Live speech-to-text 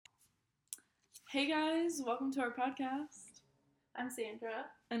Hey guys, welcome to our podcast. I'm Sandra.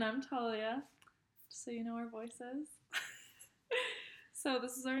 And I'm Talia, just so you know our voices. So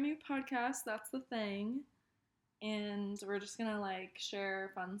this is our new podcast, That's the Thing. And we're just gonna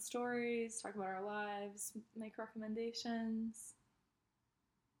share fun stories, talk about our lives, make recommendations.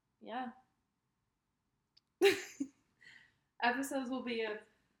 Yeah. Episodes will be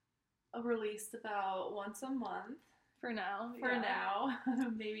released about once a month. For now.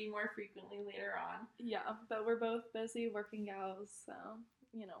 Maybe more frequently later on. Yeah, but we're both busy working gals, so,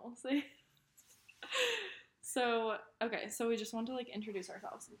 we'll see. So we just want to, introduce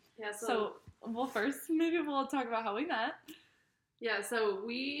ourselves. Yeah, well, first, maybe we'll talk about how we met. Yeah, so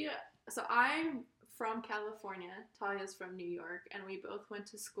I'm from California, Talia's from New York, and we both went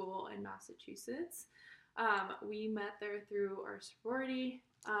to school in Massachusetts. We met there through our sorority,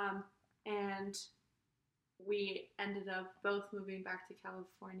 and we ended up both moving back to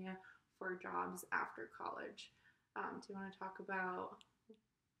California for jobs after college. Do you want to talk about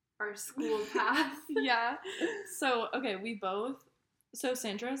our school path? Yeah. So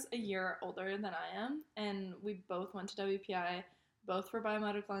Sandra's a year older than I am, and we both went to WPI, both for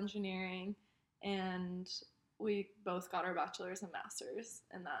biomedical engineering, and we both got our bachelor's and master's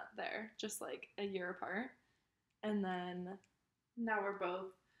in that there, just a year apart. And then now we're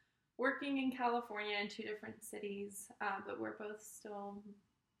both working in California in two different cities, but we're both still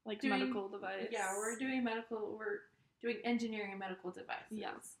doing medical device. Yeah, we're doing engineering and medical devices.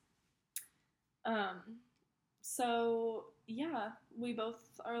 Yeah. So yeah, we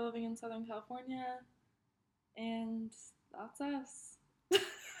both are living in Southern California, and that's us.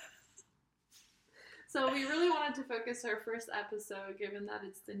 So we really wanted to focus our first episode, given that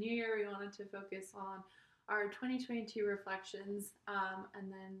it's the new year, we wanted to focus on our 2022 reflections,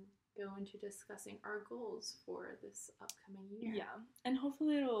 and then go into discussing our goals for this upcoming year. Yeah, and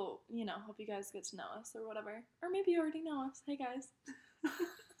hopefully it'll, help you guys get to know us or whatever. Or maybe you already know us. Hey, guys.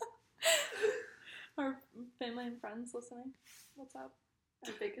 Our family and friends listening. What's up?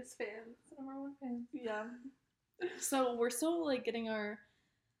 Our biggest fans. Number one fans. Yeah. So we're still, getting our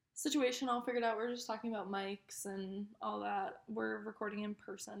situation all figured out. We're just talking about mics and all that. We're recording in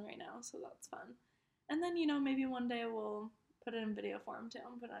person right now, so that's fun. And then, maybe one day we'll put it in video form too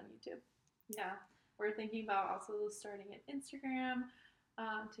and put it on YouTube. Yeah. We're thinking about also starting an Instagram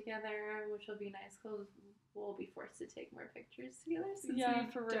together, which will be nice because we'll be forced to take more pictures together since we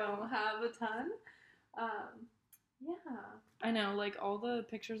don't have a ton. Yeah. I know, all the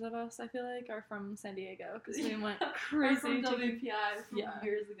pictures of us, I feel like, are from San Diego because we went crazy. From WPI from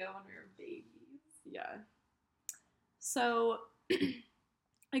years ago when we were babies. Yeah. So,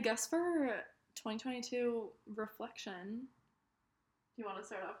 I guess for 2022 reflection. Do you want to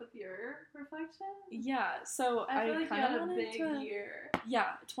start off with your reflection? Yeah, so I feel like you had a big year.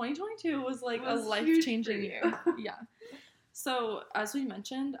 Yeah, 2022 was a life-changing year. Yeah. So, as we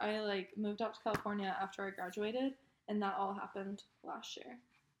mentioned, I moved out to California after I graduated, and that all happened last year.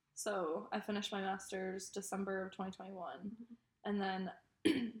 So, I finished my master's December of 2021, and then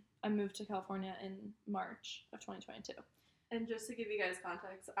I moved to California in March of 2022. And just to give you guys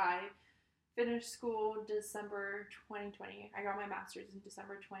context, I finished school December 2020. I got my master's in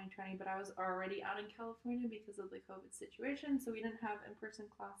December 2020, but I was already out in California because of the COVID situation, so we didn't have in-person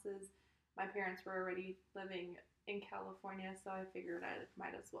classes. My parents were already living in California, so I figured I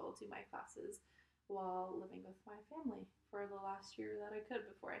might as well do my classes while living with my family for the last year that I could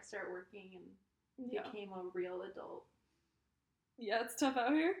before I start working and became a real adult. Yeah, it's tough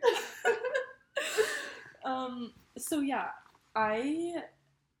out here. So yeah, I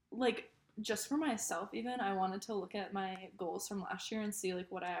just for myself even, I wanted to look at my goals from last year and see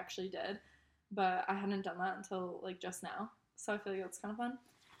what I actually did, but I hadn't done that until just now, so I feel like that's kind of fun.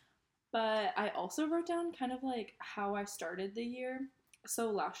 But I also wrote down kind of how I started the year.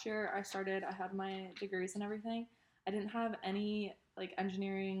 So last year I had my degrees and everything. I didn't have any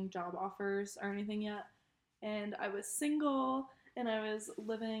engineering job offers or anything yet, and I was single, and I was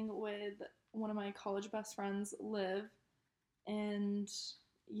living with one of my college best friends, Liv, and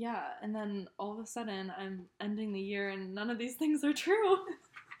yeah, and then all of a sudden I'm ending the year and none of these things are true.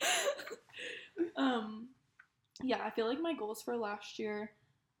 Yeah, I feel like my goals for last year,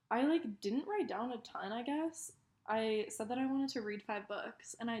 I didn't write down a ton, I guess. I said that I wanted to read 5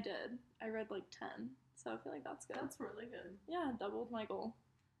 books, and I did. I read 10, so I feel like that's good. That's really good. Yeah, doubled my goal.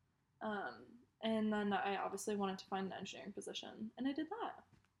 And then I obviously wanted to find an engineering position, and I did that.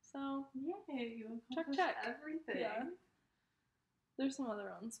 So, yay, you accomplished everything. Yeah. There's some other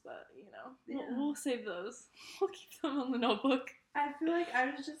ones, but, we'll save those. We'll keep them on the notebook. I feel like I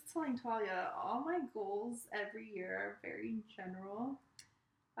was just telling Talia, all my goals every year are very general.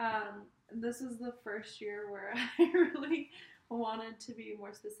 this is the first year where I really wanted to be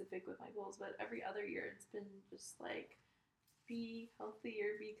more specific with my goals, but every other year it's been just like be healthy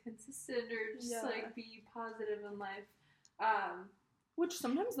or be consistent or just like be positive in life. Which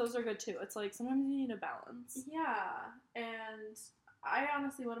sometimes those are good too. It's like sometimes you need a balance. Yeah, and I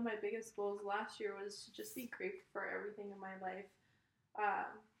honestly, one of my biggest goals last year was to just be grateful for everything in my life.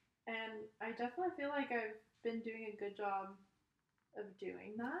 And I definitely feel like I've been doing a good job of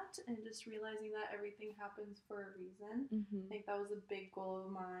doing that and just realizing that everything happens for a reason. I think that was a big goal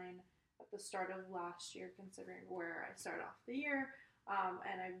of mine at the start of last year, considering where I started off the year.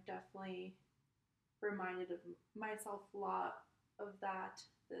 And I've definitely reminded of myself a lot of that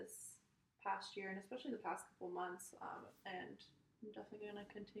this past year and especially the past couple months. And I'm definitely going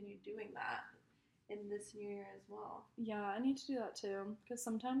to continue doing that in this new year as well. Yeah, I need to do that too because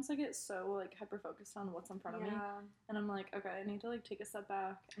sometimes I get so like hyper focused on what's in front of me, and I'm like, okay, I need to like take a step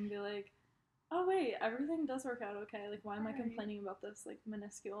back and be like, oh wait, everything does work out okay. Like, why am I complaining about this like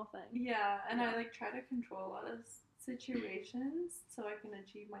minuscule thing? Yeah, and I like try to control a lot of situations so I can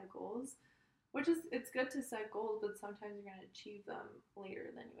achieve my goals. Which is, it's good to set goals, but sometimes you're going to achieve them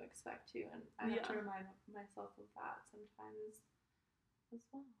later than you expect to, and I have to remind myself of that sometimes as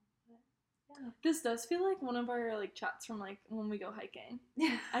well. Yeah. This does feel like one of our like chats from like when we go hiking.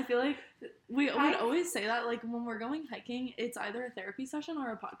 Yeah. I feel like we would always say that like when we're going hiking, it's either a therapy session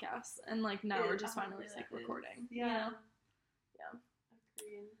or a podcast, and like now we're just finally like recording. Yeah. You know? Yeah.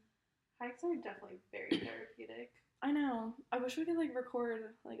 Agreed. Hikes are definitely very therapeutic. I know. I wish we could like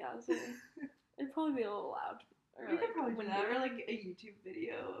record like as we. It'd probably be a little loud. Or we could probably do that, or like a YouTube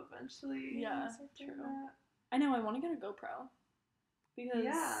video eventually. Yeah, true. I know. I want to get a GoPro because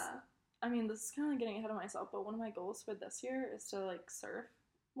I mean, this is kind of like getting ahead of myself, but one of my goals for this year is to like surf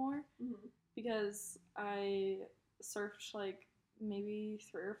more because I surfed like maybe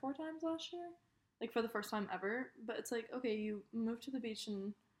 3 or 4 times last year, like for the first time ever. But it's like, okay, you moved to the beach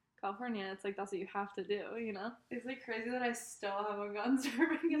in California, it's like that's what you have to do, you know? Is it crazy that I still haven't gone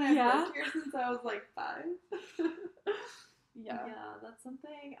surfing and I've lived here since I was like 5? Yeah, that's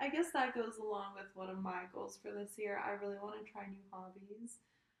something. I guess that goes along with one of my goals for this year. I really want to try new hobbies.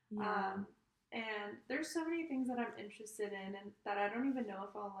 And there's so many things that I'm interested in and that I don't even know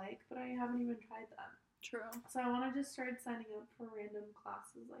if I'll like, but I haven't even tried them. True. So I want to just start signing up for random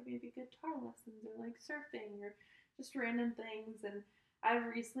classes, like maybe guitar lessons or like surfing or just random things. And I've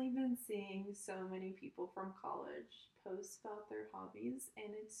recently been seeing so many people from college post about their hobbies, and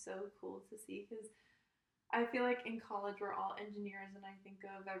it's so cool to see because I feel like in college we're all engineers, and I think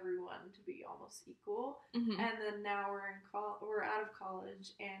of everyone to be almost equal. And then now we're out of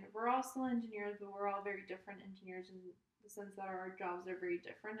college, and we're all still engineers, but we're all very different engineers in the sense that our jobs are very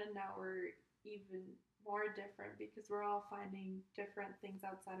different, and now we're even more different because we're all finding different things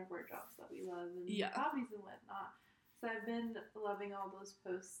outside of our jobs that we love and hobbies and whatnot. So I've been loving all those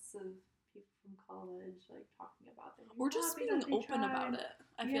posts of people from college, like, talking about their new or just being open about it,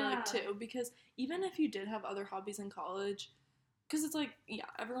 I feel like, too. Because even if you did have other hobbies in college, because it's like,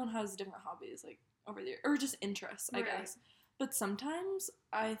 everyone has different hobbies, like, over there. Or just interests, I guess. But sometimes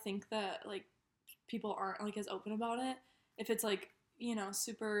I think that, like, people aren't, like, as open about it. If it's, like, you know,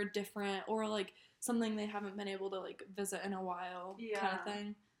 super different or, like, something they haven't been able to, like, visit in a while kind of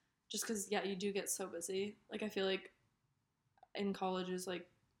thing. Just because, you do get so busy. Like, I feel like in colleges, like,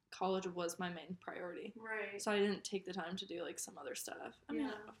 college was my main priority. Right. So I didn't take the time to do, like, some other stuff. I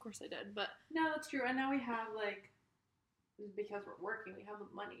mean, of course I did, but... No, that's true. And now we have, like, because we're working, we have the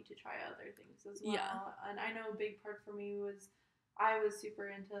money to try other things as well. Yeah. And I know a big part for me was I was super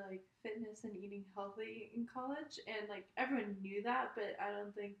into, like, fitness and eating healthy in college. And, like, everyone knew that, but I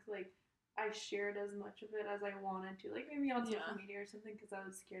don't think, like, I shared as much of it as I wanted to. Like, maybe on social media or something because I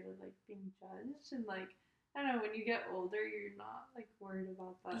was scared of, like, being judged and, like... I don't know, when you get older, you're not, like, worried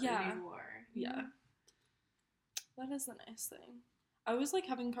about that anymore. Yeah. That is the nice thing. I was, like,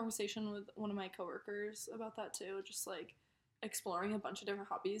 having a conversation with one of my coworkers about that, too. Just, like, exploring a bunch of different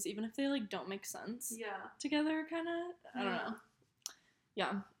hobbies, even if they, like, don't make sense together, kind of. I don't know.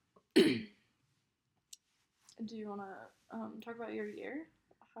 Yeah. Do you want to talk about your year?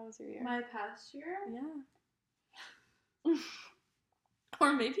 How was your year? My past year? Yeah.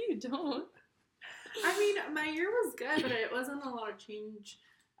 Or maybe you don't. I mean, my year was good, but it wasn't a lot of change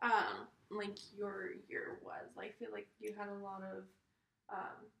like your year was. I feel like you had a lot of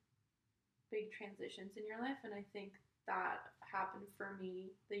big transitions in your life, and I think that happened for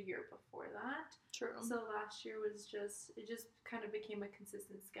me the year before that. True. So last year was it just kind of became a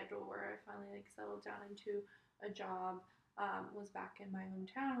consistent schedule where I finally, like, settled down into a job, was back in my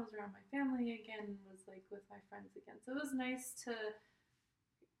hometown, was around my family again, was, like, with my friends again. So it was nice to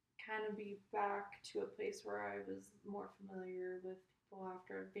kind of be back to a place where I was more familiar with people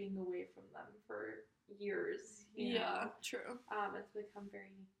after being away from them for years. You know? True. It's become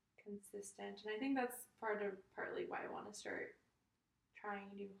very consistent, and I think that's partly why I want to start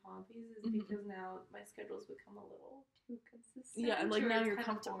trying new hobbies is because now my schedule's become a little too consistent. Yeah, and like now you're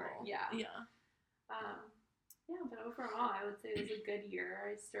comfortable. Yeah. Yeah. Yeah, but overall, I would say it was a good year.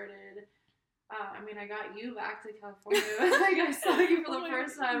 I started. I got you back to California. Like I saw you for the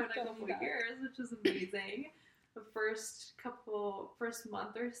first time in a couple of years, which is amazing. The first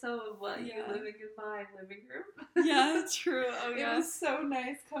month or so of you living in my living room. Yeah, true. Oh yeah. It was so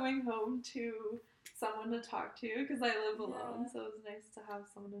nice coming home to someone to talk to because I live alone, so it was nice to have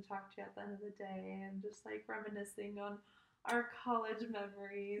someone to talk to at the end of the day and just like reminiscing on our college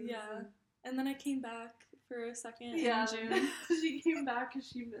memories. Yeah. And then I came back for a second in June. She came back because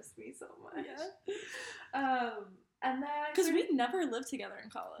she missed me so much. Yeah. And then because we never lived together in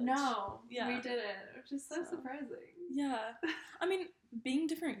college. No, yeah, we didn't, which is so surprising. Yeah, I mean, being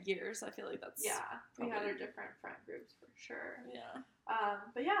different years, I feel like that's we had our different friend groups for sure. Yeah.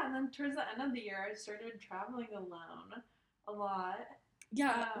 But yeah, and then towards the end of the year, I started traveling alone a lot.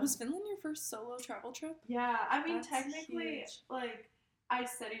 Yeah, was Finland your first solo travel trip? Yeah, I mean, that's technically, huge. like, I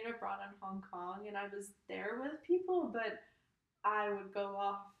studied abroad in Hong Kong, and I was there with people, but I would go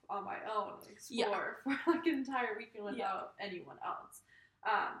off on my own and explore for like an entire weekend without anyone else.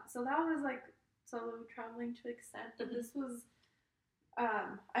 So that was like solo traveling to an extent, but this was,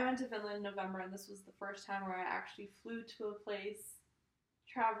 I went to Finland in November, and this was the first time where I actually flew to a place,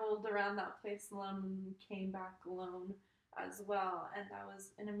 traveled around that place alone, and came back alone as well, and that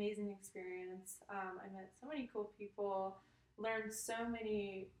was an amazing experience. I met so many cool people, learned so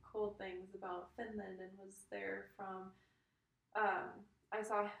many cool things about Finland, and was there from, I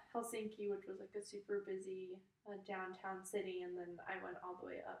saw Helsinki, which was like a super busy downtown city, and then I went all the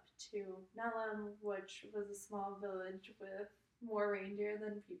way up to Nellum, which was a small village with more reindeer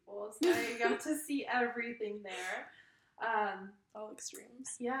than people, so I got to see everything there. All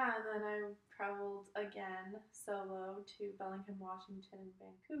extremes. Yeah, and then I traveled again solo to Bellingham, Washington, and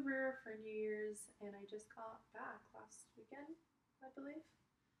Vancouver for New Year's, and I just got back last weekend, I believe.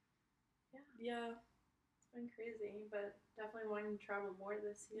 Yeah. It's been crazy, but definitely wanting to travel more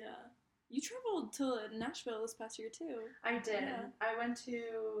this year. Yeah. You traveled to Nashville this past year, too. I did. Yeah. I went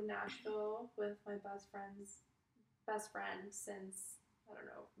to Nashville with my best friend since, I don't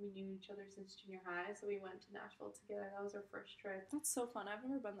know, we knew each other since junior high, so we went to Nashville together. That was our first trip. That's so fun. I've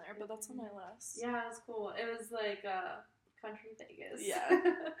never been there, but that's on my list. Yeah, it was cool. It was like country Vegas. Yeah.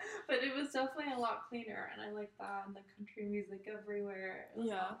 But it was definitely a lot cleaner, and I like that, and the country music everywhere. It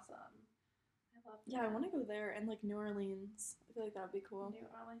was awesome. I love that. Yeah, I want to go there, and like New Orleans. I feel like that would be cool. New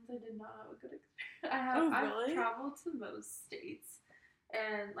Orleans, I did not have a good experience. I've traveled to most states,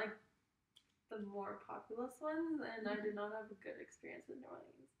 and like the more populous ones, and I did not have a good experience with New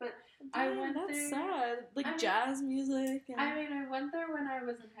Orleans. But I went there. That's sad. Like jazz music. And... I went there when I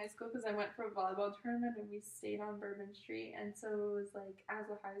was in high school because I went for a volleyball tournament, and we stayed on Bourbon Street, and so it was like as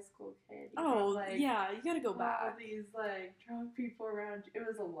a high school kid. You gotta go back. All these like drunk people around you. It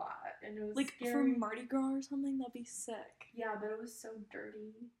was a lot, and it was like scary. For Mardi Gras or something. That'd be sick. Yeah, but it was so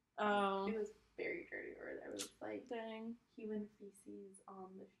dirty. Oh. It was very dirty over there. It was like human feces on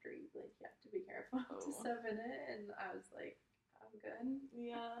the street. Like you have to be careful to step in it, and I was like, I'm good.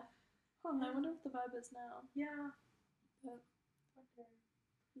 Yeah. Huh, I wonder what the vibe is now. Yeah. But,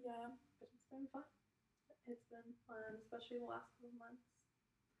 yeah. But it's been fun. It's been fun, especially the last couple of months.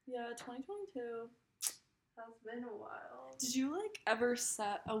 Yeah, 2022 has been a while. Did you like ever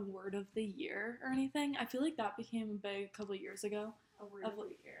set a word of the year or anything? I feel like that became big a couple of years ago. A word of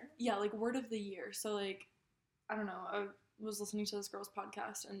the year? Yeah, like word of the year. So like, I don't know, I was listening to this girl's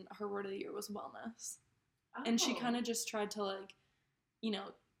podcast, and her word of the year was wellness. Oh. And she kind of just tried to like, you know,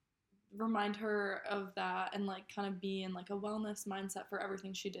 remind her of that and like kind of be in like a wellness mindset for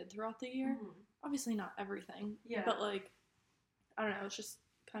everything she did throughout the year. Mm-hmm. Obviously not everything. Yeah. But like, I don't know, it's just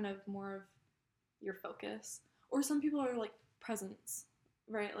kind of more of your focus. Or some people are like presence,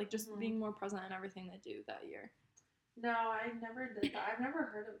 right? Like just being more present in everything they do that year. No, I never did that. I've never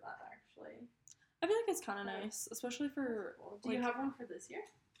heard of that actually. I feel like it's kind of nice, especially for... Do you have one for this year?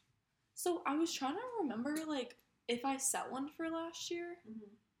 So I was trying to remember like if I set one for last year.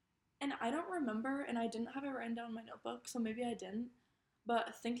 Mm-hmm. And I don't remember, and I didn't have it written down in my notebook, so maybe I didn't.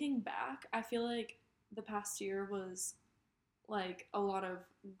 But thinking back, I feel like the past year was, like, a lot of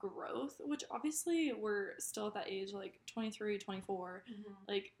growth, which obviously we're still at that age, like, 23, 24. Mm-hmm.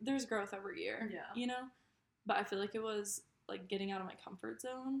 Like, there's growth every year, you know? But I feel like it was, like, getting out of my comfort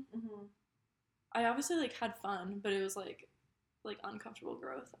zone. Mm-hmm. I obviously, like, had fun, but it was, like, like uncomfortable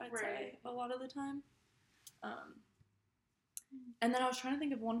growth, I'd say, Right. a lot of the time. And then I was trying to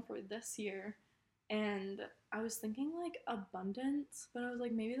think of one for this year, and I was thinking like abundance, but I was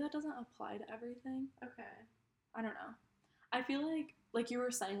like, maybe that doesn't apply to everything. Okay. I don't know. I feel like you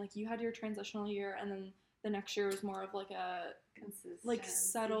were saying, like you had your transitional year, and then the next year was more of like a Consistency. like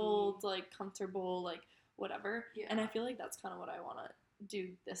settled, like comfortable, like whatever. Yeah. And I feel like that's kind of what I want to do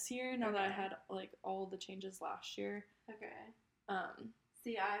this year now that I Okay. had like all the changes last year. Okay.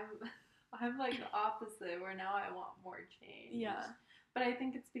 See, I'm like the opposite, where now I want more change. Yeah. But I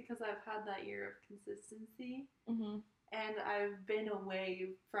think it's because I've had that year of consistency, Mhm. and I've been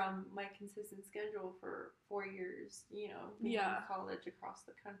away from my consistent schedule for 4 years, you know, being Yeah. in college across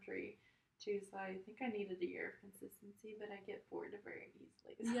the country too. So I think I needed a year of consistency, but I get bored very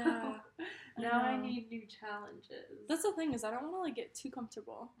easily. So Yeah, now I know. need new challenges. That's the thing, is I don't want to like get too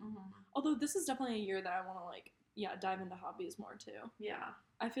comfortable. Mhm. Although this is definitely a year that I want to like dive into hobbies more too. Yeah.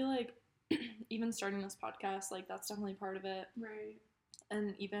 I feel like even starting this podcast, like that's definitely part of it. Right.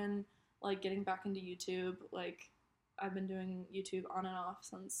 And even like getting back into YouTube, like I've been doing YouTube on and off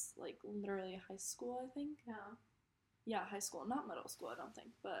since like literally high school, I think. Yeah. Yeah, high school, not middle school, I don't think,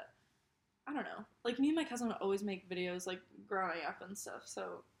 but I don't know. Like me and my cousin would always make videos like growing up and stuff.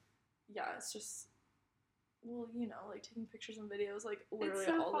 So yeah, it's just, well, you know, like taking pictures and videos like literally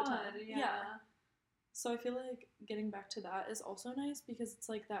It's so all fun. the time. Yeah. So I feel like getting back to that is also nice because it's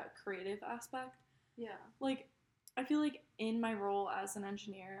like that creative aspect. Yeah. Like I feel like in my role as an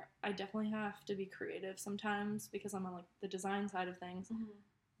engineer, I definitely have to be creative sometimes because I'm on like the design side of things, Mhm.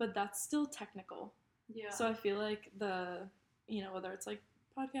 but that's still technical. Yeah. So I feel like you know, whether it's like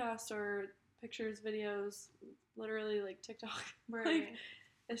podcasts or pictures, videos, literally like TikTok, right. like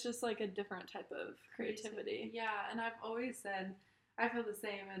it's just like a different type of creativity. Yeah, and I've always said I feel the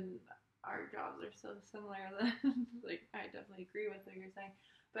same, and our jobs are so similar that like I definitely agree with what you're saying.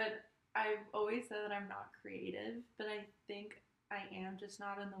 But I've always said that I'm not creative, but I think I am, just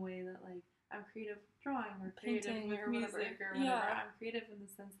not in the way that like I'm creative with drawing or creative Painting with or music whatever. or whatever. Yeah. I'm creative in the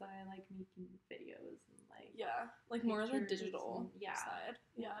sense that I like making videos and like Yeah, like more of the pictures digital and- yeah. side.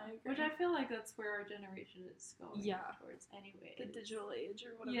 Yeah, I agree. Which I feel like that's where our generation is going Yeah. towards anyway. The digital age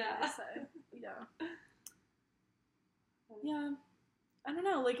or whatever Yeah. they say. Yeah. Yeah. I don't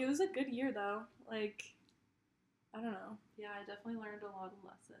know. Like, it was a good year, though. Like, I don't know. Yeah, I definitely learned a lot of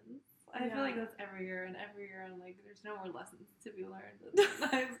lessons. I Yeah. feel like that's every year, and every year I'm like, there's no more lessons to be learned. And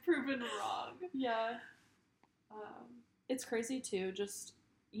I've proven wrong. Yeah. Um, It's crazy, too, just,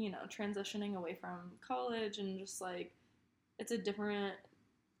 you know, transitioning away from college and just, like, it's a different,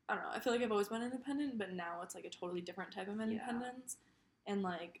 I don't know. I feel like I've always been independent, but now it's, like, a totally different type of independence. And,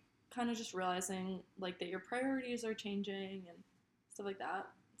 like, kind of just realizing, like, that your priorities are changing and stuff like that.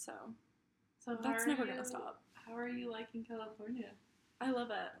 So, so that's never going to stop. How are you liking California? I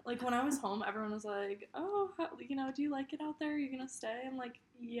love it. Like, when I was home, everyone was like, oh, you know, do you like it out there? Are you going to stay? I'm like,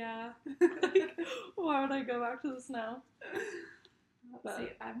 yeah. Like, why would I go back to the snow? But- See,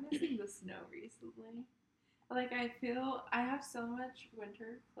 I'm missing the snow recently. Like, I feel I have so much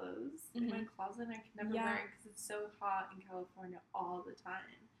winter clothes in my closet, and I can never Yeah. wear it because it's so hot in California all the time.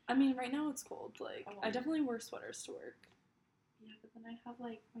 I mean, right now it's cold. Like, Oh. I definitely wear sweaters to work. Yeah, but then I have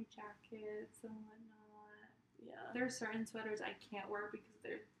like my jackets and whatnot. Yeah. There are certain sweaters I can't wear because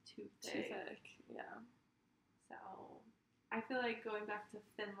they're too Too thick. thick. Yeah. So I feel like going back to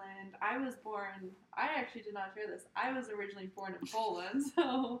Finland. I actually did not share this. I was originally born in Poland,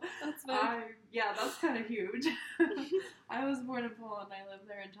 so That's big. that's kind of huge. I was born in Poland. I lived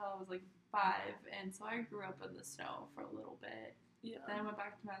there until I was like 5, and so I grew up in the snow for a little bit. Yeah. Then I went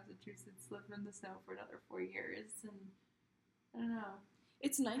back to Massachusetts, lived in the snow for another 4 years, and I don't know.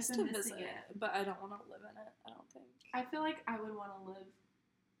 It's nice I've to been visit missing it, it. but I don't want to live in it, I don't think. I feel like I would want to live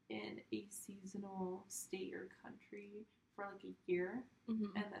in a seasonal state or country for like a year, Mm-hmm.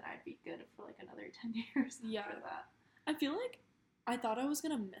 and then I'd be good for like another 10 years after Yeah. that. I feel like I thought I was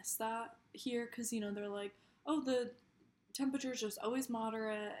going to miss that here because, you know, they're like, oh, the temperature's just always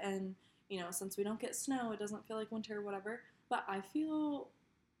moderate and, you know, since we don't get snow, it doesn't feel like winter or whatever. But I feel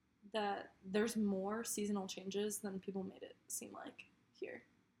that there's more seasonal changes than people made it seem like here.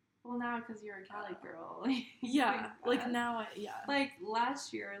 Well, now because you're a Cali girl. you Yeah, think like that. now, yeah. Like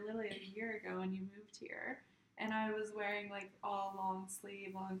last year, literally a year ago when you moved here, and I was wearing like all long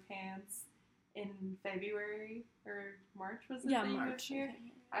sleeve, long pants in February or March, was it? Yeah, that you moved March. here?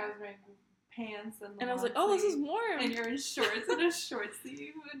 Okay. I was wearing pants And I was long like, oh, this is sleeve, warm. and you're in shorts and a short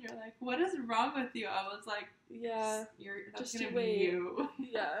sleeve, and you're like, what is wrong with you? I was like, Yeah, that's just gonna you be wait. you.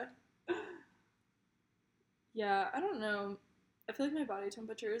 yeah. Yeah, I don't know. I feel like my body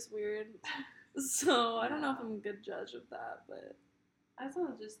temperature is weird. So I don't know if Yeah. I'm a good judge of that, but I also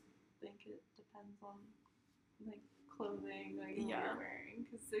just think it depends on like clothing, like what Yeah. you're wearing,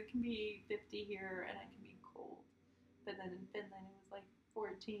 because it can be 50 here and it can be cold, but then in Finland it was like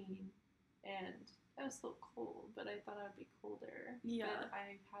 14, and it was still cold, but I thought it would be colder. Yeah. But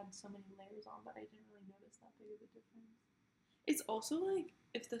I had so many layers on, but I didn't really notice that big of a difference. it's also like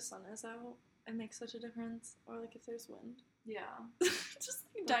if the sun is out, it makes such a difference, or like if there's wind. Yeah. Just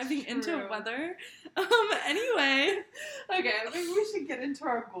like That's diving into true. weather. Anyway, Okay, maybe we should get into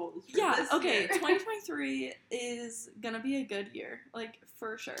our goals. For yeah. this Okay, year. 2023 is gonna be a good year, like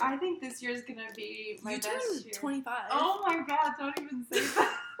for sure. I think this year's gonna be my you best turned year. 25. Oh my god! Don't even say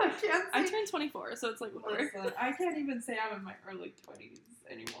that. I can't. Say I turned 24, so it's like whatever. Listen, I can't even say I'm in my early 20s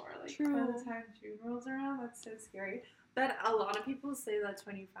anymore. Like, by True. the time June rolls around, that's so scary. But a lot of people say that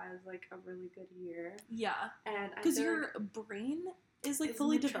 25 is like a really good year. Yeah, And I because feel your brain is like it's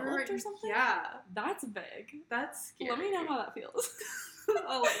fully mature. developed or something. Yeah, That's big. that's scary. Let me know how that feels.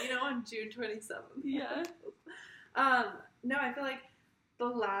 I'll let you know on June 27th. Yeah. No, I feel like the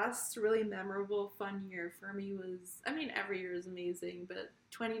last really memorable, fun year for me was, I mean, every year is amazing, but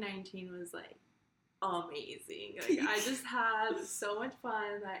 2019 was like amazing. Like, I just had so much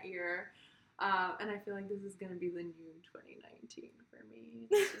fun that year. And I feel like this is going to be the new 2019 for me.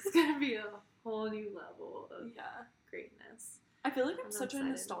 It's just going to be a whole new level of Yeah. greatness. I feel like I'm I'm such a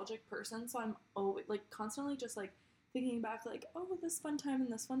excited. nostalgic person, so I'm always like constantly just like thinking back, like, oh, this fun time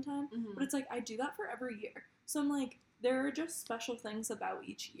and this fun time. But it's like I do that for every year, so I'm like, there are just special things about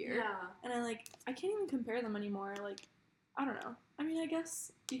each year, Yeah. and I can't even compare them anymore. Like, I don't know. I mean, I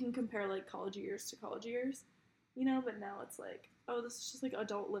guess you can compare like college years to college years, you know. But now it's like, oh, this is just like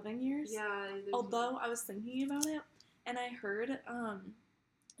adult living years. Yeah. Although I was thinking about it, and I heard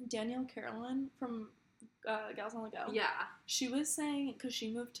Danielle Carolyn from Gals on the Go. Yeah. She was saying, because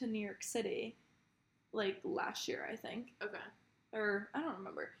she moved to New York City, like last year, I think, Okay. or I don't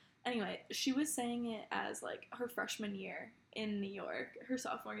remember. Anyway, she was saying it as like her freshman year in New York, her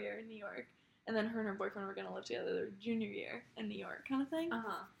sophomore year in New York, and then her and her boyfriend were gonna live together their junior year in New York, kind of thing.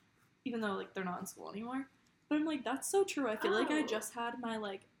 Even though like they're not in school anymore. But I'm like, that's so true. I feel like I Oh. just had my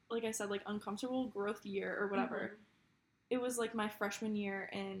like I said, like uncomfortable growth year or whatever. It was like my freshman year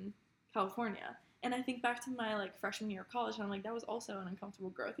in California. And I think back to my like freshman year of college and I'm like, that was also an uncomfortable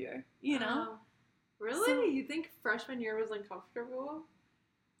growth year. You know? Really? So- You think freshman year was uncomfortable?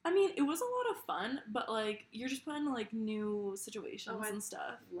 I mean, it was a lot of fun, but like you're just put in like new situations Oh, I and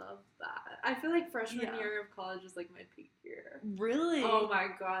stuff. Love that. I feel like freshman Yeah. year of college was like my peak year. Really? Oh my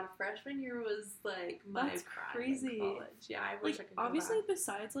god, freshman year was like my That's prime crazy. in college. Yeah, I wish Like I could go obviously back.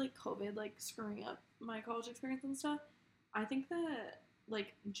 besides like COVID like screwing up my college experience and stuff, I think that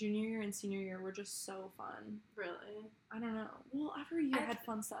like junior year and senior year were just so fun. Really? I don't know. Well, every year I- had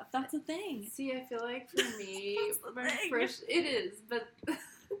fun stuff. That's the thing. See, I feel like for me, That's the my thing. it is, but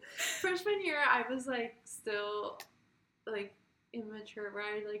freshman year I was like still like immature, where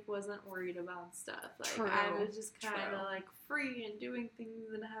I like wasn't worried about stuff. Like True. I was just kind True. of like free and doing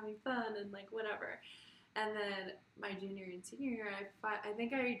things and having fun and like whatever. And then my junior and senior year, I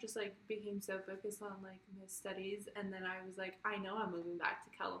think I just like became so focused on like my studies, and then I was like, I know I'm moving back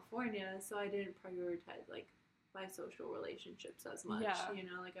to California, so I didn't prioritize like my social relationships as much. Yeah. You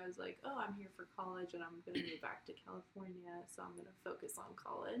know, like I was like, oh, I'm here for college and I'm gonna move back to California, so I'm gonna focus on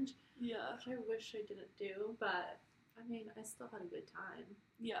college, Yeah. which I wish I didn't do, but I mean, I still had a good time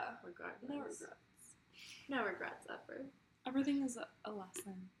Yeah. regardless. No regrets. No regrets ever. Everything is a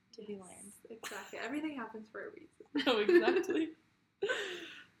lesson to be Yes, learned. Exactly. Everything happens for a reason. No, exactly.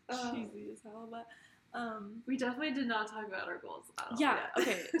 Um, Cheesy as hell, but We definitely did not talk about our goals at all. yeah. yet.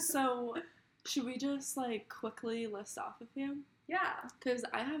 Okay, so should we just like quickly list off a few? Yeah. Because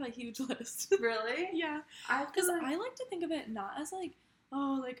I have a huge list. Really? Yeah. I Because feel like I like to think of it not as like,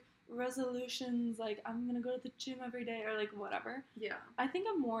 oh, like resolutions, like I'm gonna go to the gym every day or like whatever. yeah. I think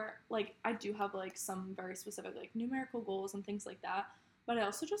I'm more like I do have like some very specific like numerical goals and things like that, but I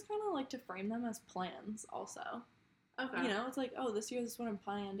also just kind of like to frame them as plans. Also, Okay. you know, it's like, oh, this year this is what I'm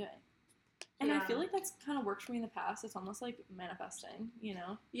planning on doing, and I Yeah. feel like that's kind of worked for me in the past. It's almost like manifesting, you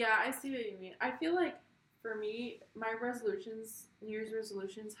know? Yeah, I see what you mean. I feel like for me, my resolutions, New Year's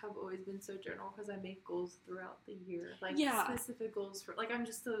resolutions, have always been so general because I make goals throughout the year, like Yeah. specific goals for. Like I'm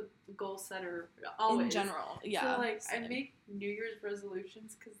just a goal setter always. In general, yeah. So like I same. make New Year's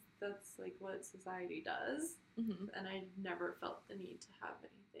resolutions because that's like what society does, Mhm. and I never felt the need to have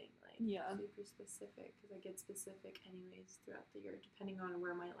anything like Yeah. super specific because I get specific anyways throughout the year depending on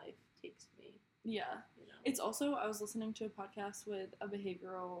where my life takes me. Yeah. You know. It's also I was listening to a podcast with a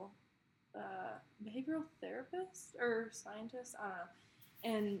behavioral therapist or scientist, I don't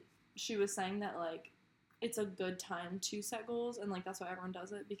know, and she was saying that, like, it's a good time to set goals, and, like, that's why everyone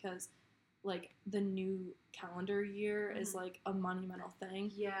does it, because, like, the new calendar year is, like, a monumental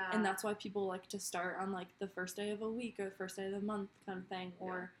thing. Yeah. And that's why people like to start on, like, the first day of a week or the first day of the month kind of thing.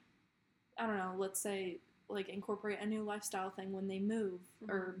 Or, I don't know, let's say, like, incorporate a new lifestyle thing when they move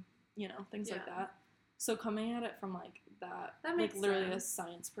or, you know, things like that. So coming at it from, like, that makes like, literally sense. a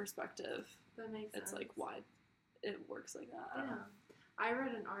science perspective, that makes it's, sense. like, why it works like that. I don't know. I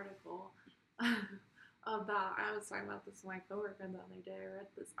read an article about, I was talking about this with my coworker the other day. I read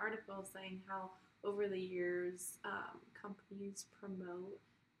this article saying how over the years, companies promote,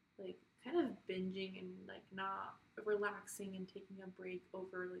 like, kind of binging and, like, not relaxing and taking a break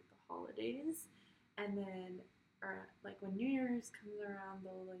over, like, the holidays. And then, or, like, when New Year's comes around,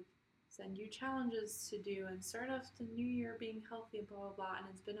 they'll, like, send you challenges to do and start off the new year being healthy and blah, blah, blah. And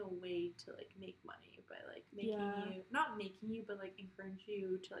it's been a way to, like, make money by, like, making you, not making you, but, like, encourage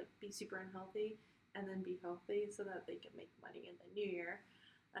you to, like, be super unhealthy and then be healthy so that they can make money in the new year.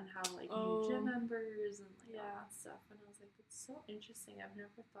 And how, like, new gym members and, like, all that stuff. And I was like, it's so interesting. I've never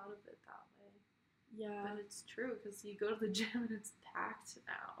thought of it that way. Yeah. But it's true, because you go to the gym and it's packed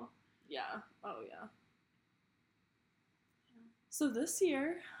now. Yeah. Oh, yeah. So this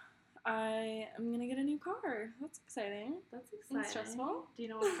year, I am going to get a new car. That's exciting. That's exciting. And stressful. Do you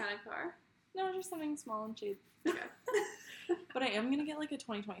know what kind of car? No, just something small and cheap. Okay. But I am going to get, like, a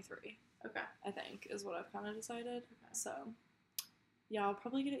 2023. Okay. I think, is what I've kind of decided. Okay. So, yeah, I'll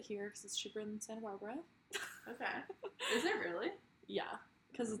probably get it here because it's cheaper than Santa Barbara. Okay. Is it really? Yeah.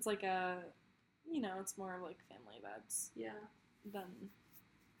 Because it's like a, you know, it's more like family vibes. Yeah. Than,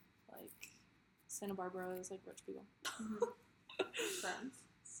 like, Santa Barbara is, like, rich people. Makes sense.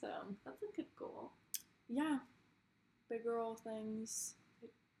 So. That's a good goal. Yeah. Big girl things.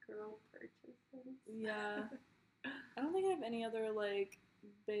 Big girl purchases. Yeah. I don't think I have any other, like,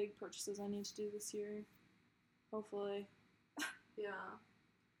 big purchases I need to do this year. Hopefully. Yeah.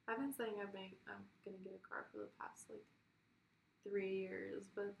 I've been saying I'm gonna get a car for the past, like, 3 years,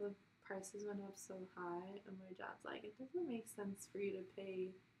 but the prices went up so high, and my dad's like, it doesn't make sense for you to pay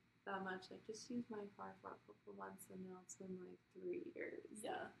that much. Like, just use my car for a couple months, and now it's been, like, 3 years.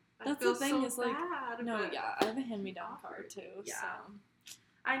 Yeah. That's the thing, so is, like, bad, no, yeah, I have a hand-me-down car, too, yeah. so.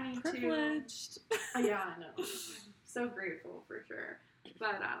 I need privileged. Yeah, I know. So grateful, for sure.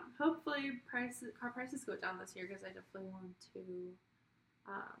 But, hopefully car prices go down this year, because I definitely want to,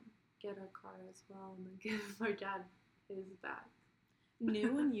 get a car as well, and then give my dad his back.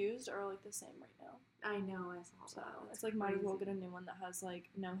 New and used are, like, the same right now. I know, I saw So, that. it's like, might as well get a new one that has, like,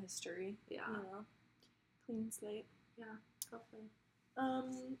 no history. Yeah. You know? Clean slate. Yeah, hopefully.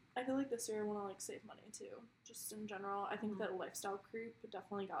 I feel like this year I want to, like, save money, too. Just in general. I think that lifestyle creep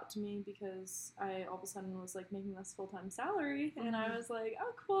definitely got to me, because I all of a sudden was, like, making this full-time salary, and I was like,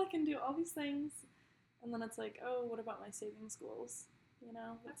 oh, cool, I can do all these things. And then it's like, oh, what about my savings goals? You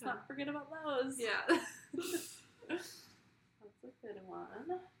know? Let's not forget about those. Yeah. That's a good one.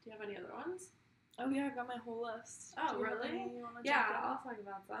 Do you have any other ones? Oh, yeah, I've got my whole list. Oh, really? Yeah, I'll talk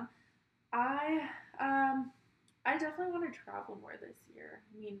about some. I definitely want to travel more this year.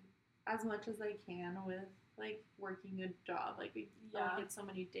 I mean, as much as I can with, like, working a job. Like, we only get so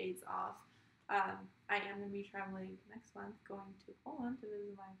many days off. I am going to be traveling next month, going to Poland to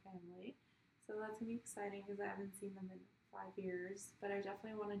visit my family. So that's going to be exciting, because I haven't seen them in 5 years. But I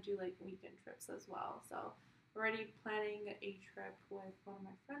definitely want to do, like, weekend trips as well. So already planning a trip with one of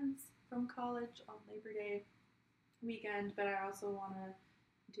my friends from college on Labor Day weekend, but I also want to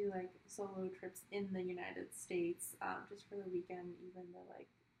do, like, solo trips in the United States, just for the weekend, even though, like,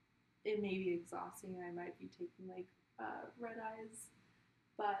 it may be exhausting. I might be taking, like, red eyes,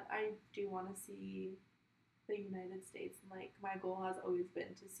 but I do want to see the United States, and, like, my goal has always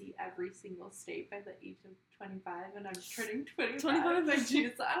been to see every single state by the age of 25, and I'm turning 25 by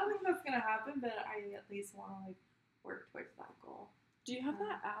June, so I don't think that's gonna happen, but I at least want to, like, work towards that goal. Do you have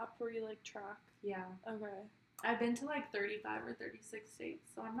that app where you, like, track? Yeah. Okay. I've been to, like, 35 or 36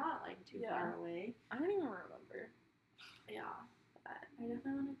 states, so I'm not, like, too far away. I don't even remember. Yeah, but I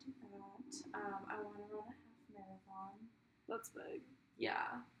definitely want to do that. I want to run a half marathon. That's big.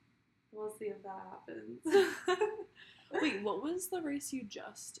 Yeah. We'll see if that happens. Wait, what was the race you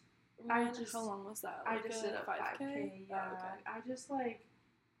just ran? How long was that? Like, I just did a 5K? Yeah. Oh, okay. I just, like,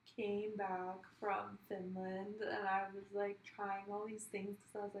 came back from Finland, and I was, like, trying all these things,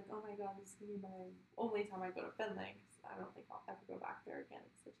 because I was like, oh my god, this is going to be my only time I go to Finland, because I don't think I'll ever go back there again.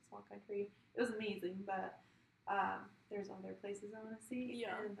 It's such a small country. It was amazing, but there's other places I want to see.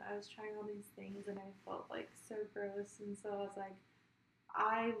 Yeah. And I was trying all these things, and I felt, like, so gross, and so I was like,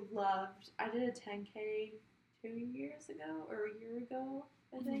 I did a 10K 2 years ago, or a year ago,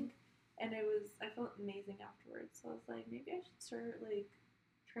 I think. and I felt amazing afterwards. So I was like, maybe I should start like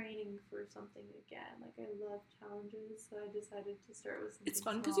training for something again. Like I love challenges, so I decided to start with something. It's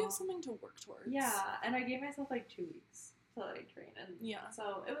fun because you have something to work towards. Yeah, and I gave myself like 2 weeks to like train, and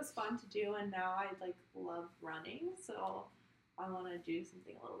so it was fun to do. And now I like love running, so I want to do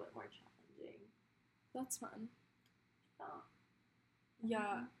something a little bit more challenging. That's fun. Oh.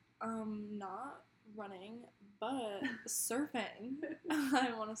 Yeah, not running, but surfing.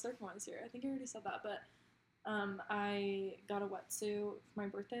 I want to surf more this year. I think I already said that, but I got a wetsuit for my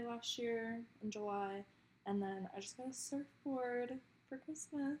birthday last year in July, and then I just got a surfboard for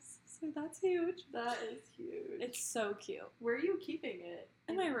Christmas. So that's huge. That is huge. It's so cute. Where are you keeping it?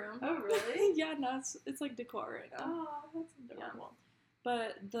 In my room. Oh, really? Yeah, no, it's like decor right now. Oh, that's adorable. Yeah.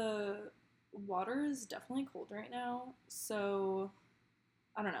 But the water is definitely cold right now, so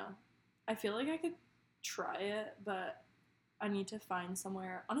I don't know. I feel like I could try it, but I need to find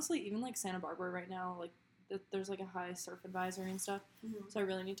somewhere. Honestly, even like Santa Barbara right now, like there's like a high surf advisory and stuff. Mm-hmm. So I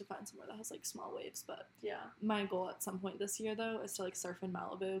really need to find somewhere that has like small waves. But yeah, my goal at some point this year though is to like surf in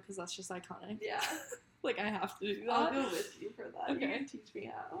Malibu because that's just iconic. Yeah, like I have to do that. I'll go with you for that. Okay. You can teach me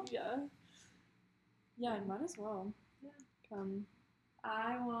how. Yeah. Yeah, I might as well. Yeah. Come.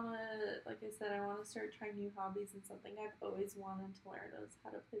 I wanna, like I said, I wanna start trying new hobbies, and something I've always wanted to learn is how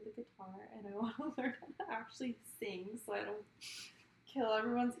to play the guitar, and I want to learn how to actually sing so I don't kill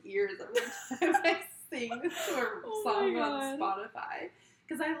everyone's ears every time I sing to a song on Spotify.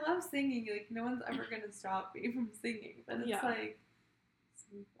 Because I love singing, like no one's ever gonna stop me from singing, but it's like,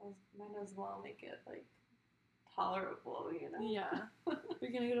 might as well make it like tolerable, you know? Yeah.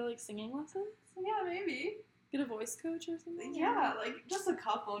 You're gonna go to like singing lessons? Yeah, maybe. Get a voice coach or something? Yeah, like just a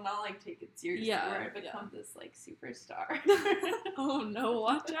couple, not like take it seriously where I become this like superstar. Oh no,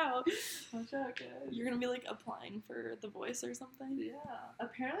 watch out. Watch out, guys. You're gonna be like applying for The Voice or something? Yeah.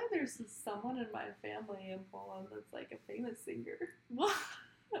 Apparently there's someone in my family in Poland that's like a famous singer. What?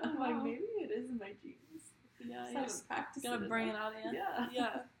 I'm like, maybe it is in my genes. Yeah, I haven't practiced. Gotta bring it out in. Yeah.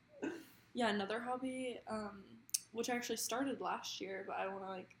 Yeah. Yeah, another hobby, which I actually started last year, but I wanna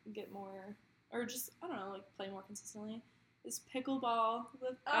like get more, or just, I don't know, like play more consistently, is pickleball,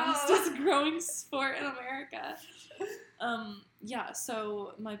 the fastest growing sport in America. Yeah,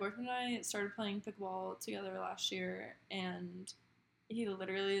 so my boyfriend and I started playing pickleball together last year, and he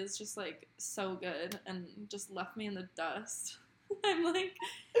literally is just like so good and just left me in the dust. I'm like,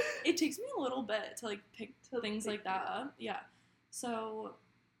 it takes me a little bit to like pick things like that up. Yeah. So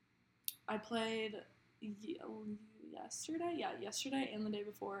I played yesterday and the day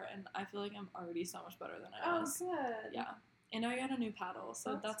before, and I feel like I'm already so much better than I was. Oh, good. Yeah. And I got a new paddle,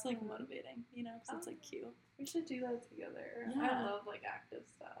 so that's like cool. motivating, you know, because it's like cute. We should do that together. Yeah. I love like active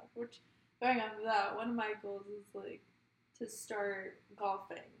stuff. Which, going on to that, one of my goals is like to start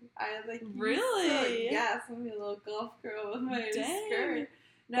golfing. I like really. Yes, I'm gonna be a little golf girl with my skirt.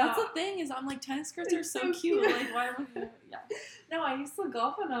 No, that's the thing is I'm like tennis skirts are so cute. Like why am I? Yeah. No, I used to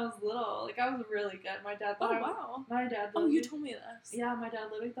golf when I was little. Like I was really good. My dad thought wow. My dad. Oh, you told me this. Yeah, my dad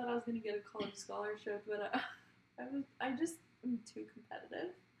literally thought I was gonna get a college scholarship, but I just am too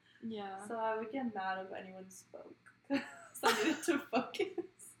competitive. Yeah. So I would get mad if anyone spoke because I needed to focus.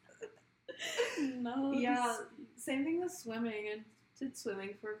 No. Yeah. Same thing with swimming. I did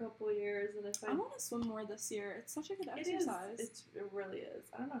swimming for a couple of years, and if I want to swim more this year. It's such a good exercise. It really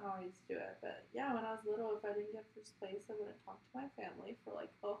is. I don't know how I used to do it, but yeah, when I was little, if I didn't get first place, I wouldn't talk to my family for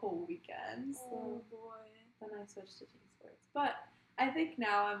like a whole weekend. Oh boy. Then I switched to team sports, but I think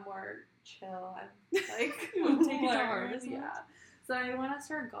now I'm more chill. I'm like you want to take it to heart, yeah. So I want to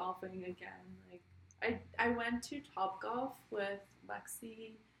start golfing again. Like I went to Topgolf with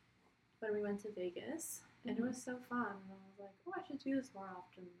Lexi when we went to Vegas. And it was so fun. And I was like, oh, I should do this more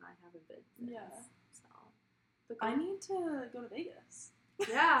often than I haven't been since. Yeah. So I need to go to Vegas.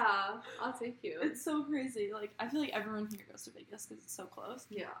 Yeah, I'll take you. It's so crazy. Like, I feel like everyone here goes to Vegas because it's so close.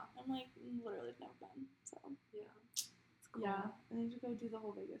 Yeah. I'm like, literally have never been. So, yeah. It's cool. Yeah. I need to go do the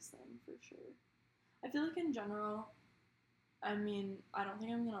whole Vegas thing for sure. I feel like in general, I mean, I don't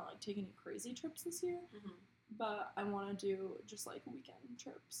think I'm going to, like, take any crazy trips this year. Mm-hmm. But I want to do just, like, weekend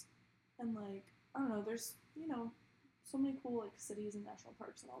trips. And, like, I don't know, there's, you know, so many cool, like, cities and national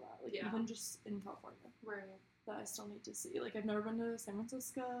parks and all that. Like, even just in California. Right. That I still need to see. Like, I've never been to San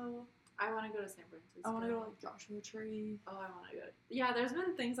Francisco. I want to go to San Francisco. I want to go to, like, Joshua Tree. Oh, I want to go. Yeah, there's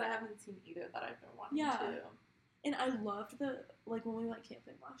been things I haven't seen either that I've been wanting to. And I loved like, when we went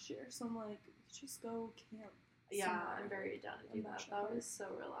camping last year. So I'm like, we could just go camp. Yeah, I'm very down to do that. That was so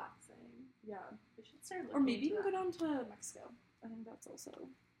relaxing. Yeah. We should start looking or maybe even that. go down to Mexico. I think that's also...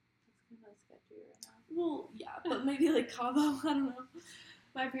 That's kind of sketchy right now. Well, yeah, but maybe like Cabo, I don't know.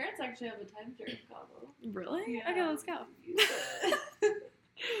 My parents actually have a timeshare in Cabo. Really? Yeah. Okay, let's go.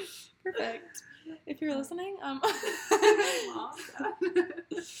 Perfect. If you're listening, Mom,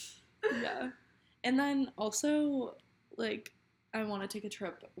 yeah. And then also, like, I want to take a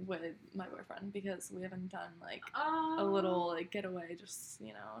trip with my boyfriend because we haven't done, like, a little, like, getaway, just,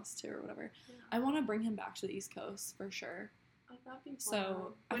 you know, us two or whatever. Yeah. I want to bring him back to the East Coast for sure. Oh, that'd be fun.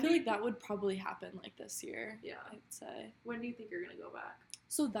 So I feel like that would probably happen, like, this year. Yeah. I'd say. When do you think you're going to go back?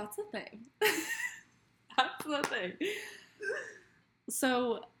 So that's the thing. That's the thing.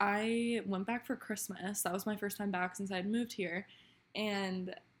 So I went back for Christmas. That was my first time back since I had moved here.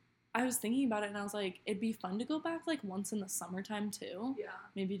 And I was thinking about it and I was like, it'd be fun to go back like once in the summertime too. Yeah.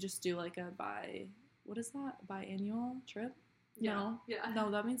 Maybe just do like a biannual trip? Yeah. No. Yeah. No,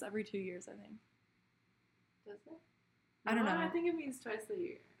 that means every 2 years, I think. Does it? I don't know. I think it means twice a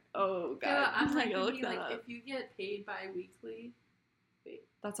year. Oh, God. Yeah, I'm I gotta thinking, look that like, up. if you get paid bi-weekly. Wait.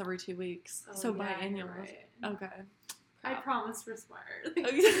 That's every 2 weeks. Oh, So yeah, biannual. you're right. Okay. I Crap. promise we're smarter. Okay.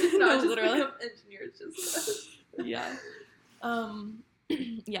 Not No, just literally. become engineers, just Yeah.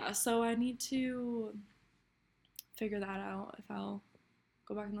 Yeah, so I need to figure that out if I'll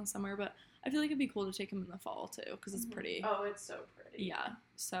go back in the summer, but I feel like it'd be cool to take him in the fall too, because it's pretty. Oh, it's so pretty. Yeah,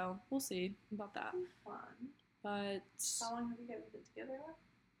 so we'll see about that. Fun. But How long have you guys been together?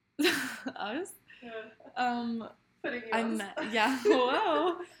 us, Putting you I on the met, spot. yeah,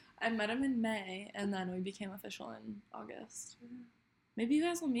 whoa, I met him in May, and then we became official in August. Maybe you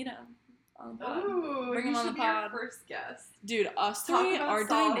guys will meet him on the pod. Ooh, Bring you him on should the be our pod. first guest. Dude, us Talk three about are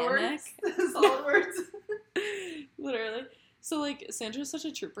dynamic. SolidWorks. Literally. So, like, Sandra's such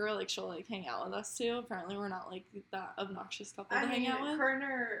a trooper. Like, she'll, like, hang out with us, too. Apparently, we're not, like, that obnoxious couple to hang out with.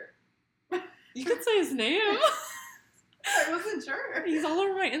 Kerner. You could say his name. I wasn't sure. He's all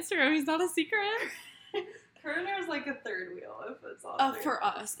over my Instagram. He's not a secret. Kerner's like a third wheel if it's all For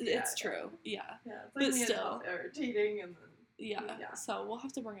us. Yeah, It's true. Yeah. Yeah, it's like But me still. and are cheating and then Yeah. Yeah. So, we'll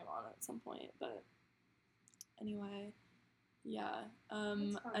have to bring him on at some point. But, anyway. Yeah. That's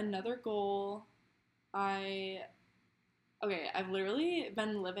fun. Another goal. I've literally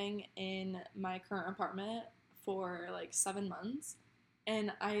been living in my current apartment for like 7 months,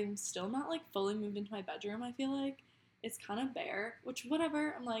 and I'm still not like fully moved into my bedroom. I feel like it's kind of bare, which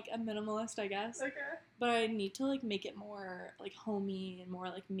whatever. I'm like a minimalist, I guess, Okay. but I need to like make it more like homey and more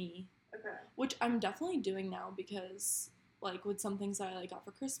like me, Okay. which I'm definitely doing now because like with some things that I like got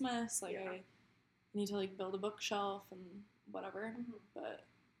for Christmas, like Yeah. I need to like build a bookshelf and whatever. Mhm. But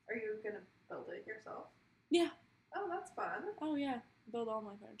Are you gonna build it yourself? yeah. Oh, that's fun. Oh yeah, build all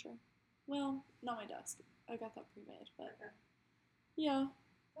my furniture. Well, not my desk. I got that pre-made, but Okay. yeah,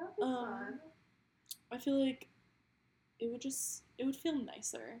 That'd be fun. I feel like it would feel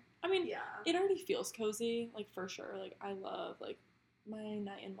nicer. I mean, Yeah. it already feels cozy, like for sure. Like I love like my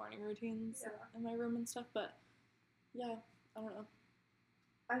night and morning routines Yeah. in my room and stuff, but yeah, I don't know.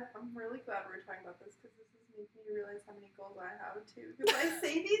 I'm really glad we're talking about this because this is making me realize how many goals I have too. Because I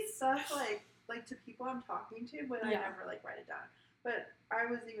say these stuff like to people I'm talking to, but I Yeah. never like write it down. But I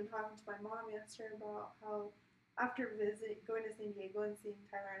was even talking to my mom yesterday about how after going to San Diego and seeing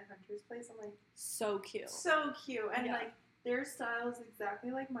Tyler and Hunter's place, I'm like So cute. so cute and Yeah. like their style is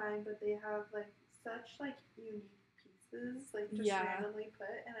exactly like mine, but they have like such like unique pieces like just Yeah. randomly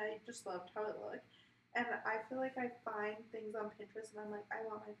put, and I just loved how it looked. And I feel like I find things on Pinterest and I'm like, I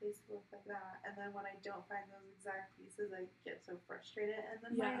want my place to look like that. And then when I don't find those exact pieces, I get so frustrated. And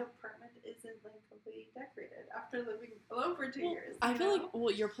then my Yeah. apartment isn't like completely decorated after living alone for 2 Well, years. I you feel know?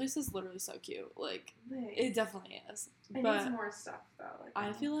 like your place is literally so cute. Like Thanks. it definitely is. It but needs more stuff though. Like, I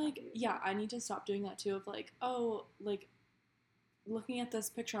I'm feel like, happy with yeah, it. I need to stop doing that too of like, oh, like looking at this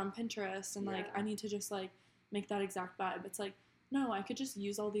picture on Pinterest and like Yeah. I need to just like make that exact vibe. It's like, no, I could just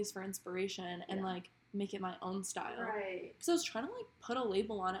use all these for inspiration and Yeah. like make it my own style. Right. Because I was trying to like put a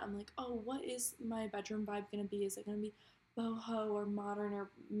label on it. I'm like, oh, what is my bedroom vibe gonna be? Is it gonna be boho or modern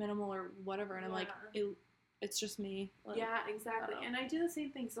or minimal or whatever? And I'm like, it's just me. Like, Yeah, exactly. Oh. And I do the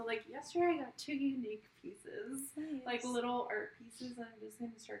same thing. So like yesterday I got 2 unique pieces. nice. Like little art pieces, and I'm just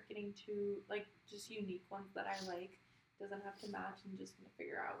gonna start getting 2 like just unique ones that I like. Doesn't have to match, and just gonna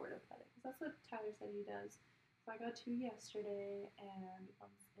figure out where to put it. Because that's what Tyler said he does. So I got 2 yesterday, and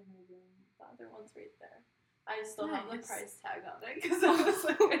one's in my room. The other one's right there. I still have the Nice. price tag on it because I was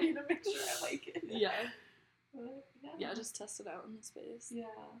like, I need to make sure I like it. Yeah. But, Yeah, just test it out in the space. yeah.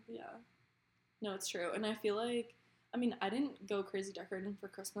 Yeah. No, it's true. And I feel like, I mean, I didn't go crazy decorating for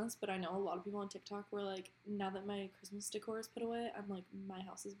Christmas, but I know a lot of people on TikTok were like, now that my Christmas decor is put away, I'm like, my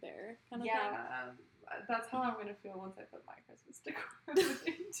house is bare kind of thing. Yeah, that's how I'm gonna feel once I put my Christmas decor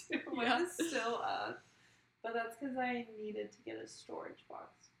away too. Mine is still up. But that's because I needed to get a storage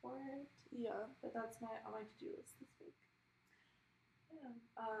box for it. Yeah. But that's on my to-do list this week. Yeah.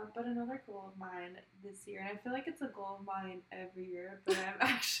 But another goal of mine this year, and I feel like it's a goal of mine every year, but I'm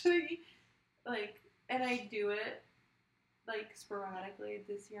actually like, and I do it like sporadically.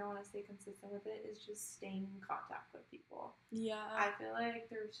 This year, I want to stay consistent with it. Is just staying in contact with people. Yeah. I feel like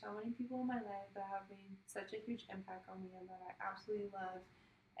there's so many people in my life that have made such a huge impact on me and that I absolutely love,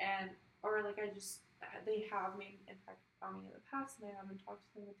 and or like they have made an impact on me in the past, and I haven't talked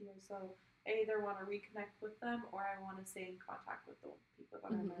to them with you, so I either want to reconnect with them or I want to stay in contact with the people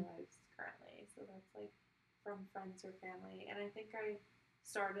that are in my lives currently. So that's like from friends or family. And I think I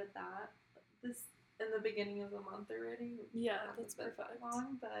started that this in the beginning of the month already. Yeah, that's perfect.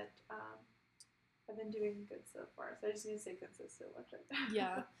 Long, but I've been doing good so far. So I just need to stay consistent with it.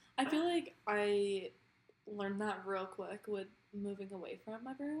 Yeah. I feel like I learned that real quick with moving away from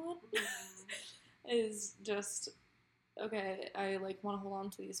everyone. Is just okay, I like want to hold on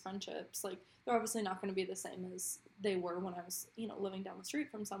to these friendships. Like they're obviously not going to be the same as they were when I was, living down the street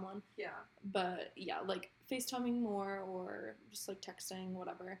from someone. Yeah. But yeah, like FaceTiming more or just like texting,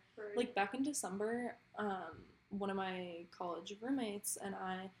 whatever. Right. Like back in December, one of my college roommates and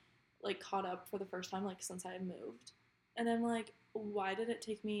I like caught up for the first time like since I had moved. And I'm like, why did it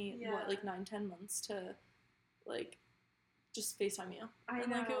take me 9-10 months to like just FaceTime you? I and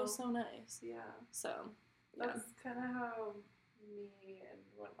know. Like it was so nice. Yeah. So yeah. That's kind of how me and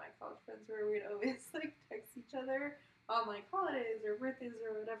one of my college friends were. We'd always like text each other on like holidays or birthdays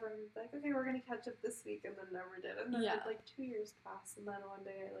or whatever. And we'd be like, okay, we're gonna catch up this week, and then never did. And then like 2 years passed, and then one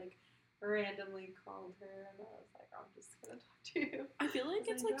day I like randomly called her, and I was like, I'm just gonna talk to you. I feel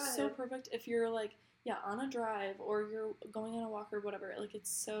like it's like so perfect if you're like on a drive or you're going on a walk or whatever. Like it's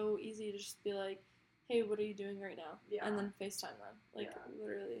so easy to just be like, hey, what are you doing right now? Yeah. And then FaceTime them. Like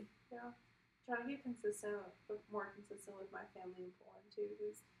literally. Yeah. Trying to get more consistent with my family in Poland too,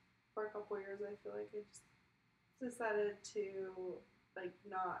 because for a couple years I feel like I just decided to like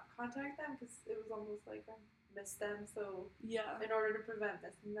not contact them because it was almost like I missed them. So in order to prevent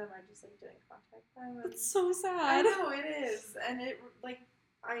missing them, I just like didn't contact them. It's so sad. I know it is, and it like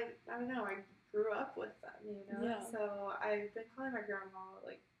I don't know. I grew up with them, Yeah. So I've been calling my grandma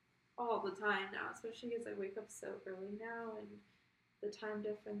like all the time now, especially because I wake up so early now and the time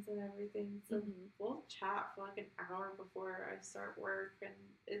difference and everything. So we'll chat for like an hour before I start work, and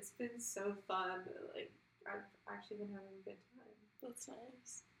it's been so fun. Like I've actually been having a good time. That's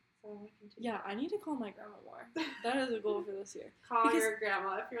nice. So I need to call my grandma more. That is a goal for this year. Call your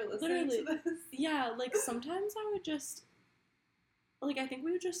grandma if you're listening to this. Yeah, like sometimes I would just like I think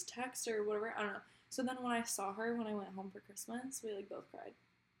we would just text or whatever. I don't know. So then when I saw her when I went home for Christmas, we like both cried.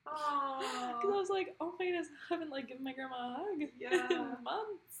 Oh, because I was like, oh my goodness, I haven't like given my grandma a hug in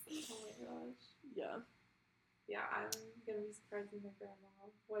months. Oh my gosh. Yeah. Yeah, I'm gonna be surprising my grandma.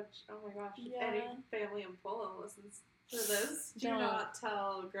 Which, oh my gosh, if any family in Poland listens to this, do not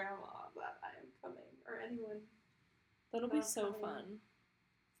tell grandma that I am coming or anyone. That'll be so fun.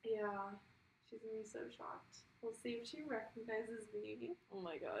 Yeah, she's gonna be so shocked. We'll see if she recognizes me. Oh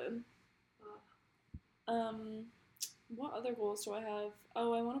my god. What other goals do I have?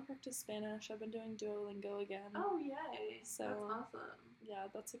 Oh, I want to practice Spanish. I've been doing Duolingo again. Oh, yay. So, that's awesome. Yeah,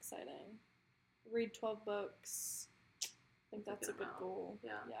 that's exciting. Read 12 books. I think that's a good goal.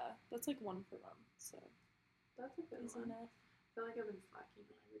 Yeah. Yeah, that's like 1 per month, so. That's a good one. Enough. I feel like I've been slacking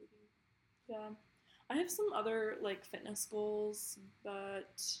on my reading. Yeah. I have some other, like, fitness goals,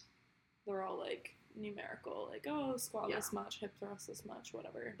 but they're all, like, numerical. Like, oh, squat this much, hip thrust this much,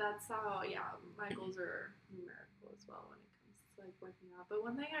 whatever. That's how, my goals are numerical as well when it comes to like working out. But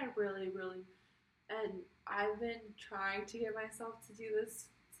one thing I really, and I've been trying to get myself to do this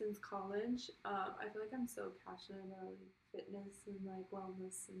since college. I feel like I'm so passionate about like fitness and like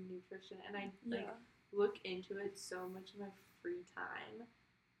wellness and nutrition, and I like look into it so much in my free time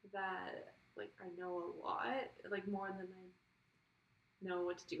that like I know a lot, like more than I know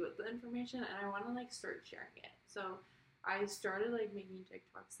what to do with the information, and I want to like start sharing it. So I started like making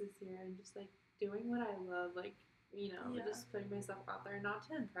TikToks this year and just like doing what I love, like just putting myself out there, not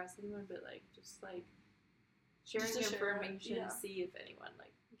to impress anyone, but like just like sharing information, see if anyone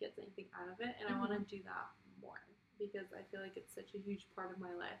like gets anything out of it. And I want to do that more because I feel like it's such a huge part of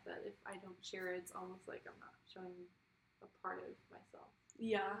my life that if I don't share it, it's almost like I'm not showing a part of myself.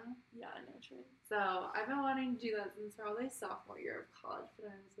 Yeah, I know what you mean. So I've been wanting to do that since probably sophomore year of college,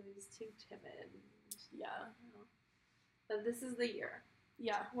 but I was always too timid. Yeah. But this is the year.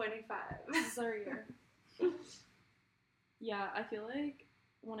 Yeah. 25. This is our year. Yeah, I feel like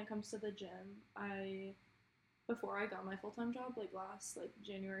when it comes to the gym, I before I got my full-time job, like last like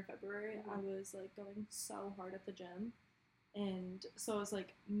January, February, I was like going so hard at the gym. And so I was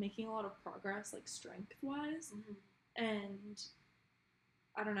like making a lot of progress, like strength wise. And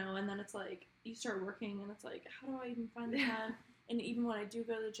I don't know. And then it's like you start working, and it's like, how do I even find the time? And even when I do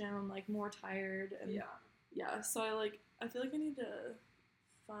go to the gym, I'm like more tired. And yeah. So I feel like I need to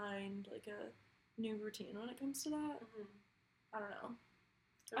find like a new routine when it comes to that. I don't know.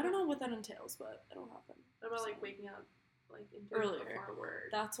 I don't know what that entails, but it'll happen. What about like waking up like earlier before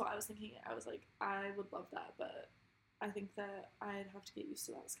work? That's what I was thinking. I was like, I would love that, but I think that I'd have to get used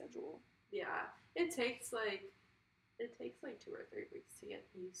to that schedule. Yeah, it takes like 2 or 3 weeks to get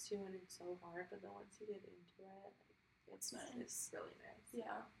used to, and it's so hard. But then once you get into it, it's nice. It's really nice.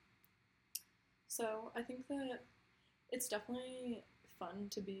 Yeah. So I think that it's definitely fun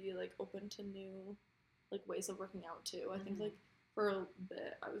to be like open to new like ways of working out too. I think like for a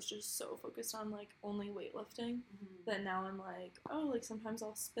bit I was just so focused on like only weightlifting that now I'm like, oh, like sometimes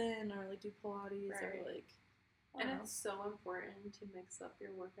I'll spin or like do Pilates or like. And it's so important to mix up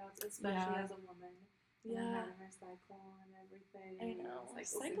your workouts, especially as a woman. And having her cycle and everything. I know. Like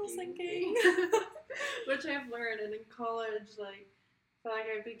cycle syncing. Which I've learned, and in college, like, I feel like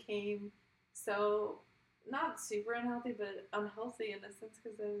I became so, not super unhealthy, but unhealthy in a sense,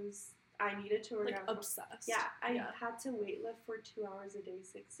 because I needed to work like out. Obsessed. Yeah, I had to weightlift for 2 hours a day,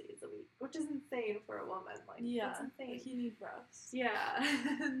 6 days a week, which is insane for a woman. Like, that's insane. Like you need rest. Yeah,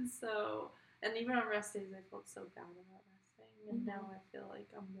 and so, and even on rest days, I felt so bad about resting, and now I feel like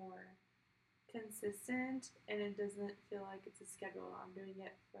I'm more consistent, and it doesn't feel like it's a schedule. I'm doing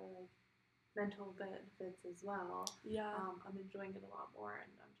it for like mental benefits as well. Yeah. I'm enjoying it a lot more,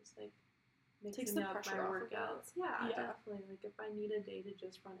 and I'm just like takes mixing the up pressure my off workouts. Yeah, definitely. Like if I need a day to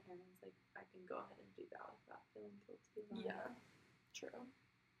just run errands, like I can go ahead and do that without feeling guilty about it. Yeah. True.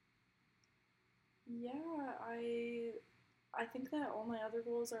 Yeah, I think that all my other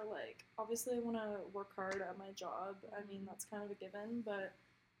goals are like, obviously I want to work hard at my job. I mean, that's kind of a given, but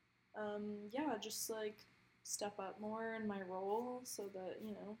yeah, just like step up more in my role so that,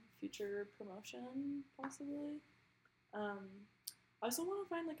 you know, future promotion possibly. I also want to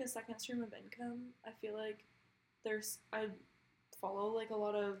find like a second stream of income. I feel like I follow like a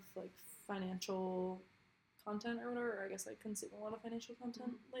lot of like financial content or whatever, or I guess I consume a lot of financial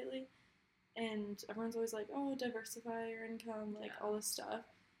content lately. And everyone's always like, oh, diversify your income, like all this stuff.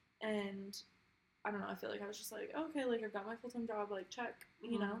 And I don't know, I feel like I was just like, okay, like I've got my full-time job, like check,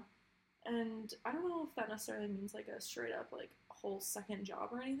 you know? And I don't know if that necessarily means like a straight up like whole second job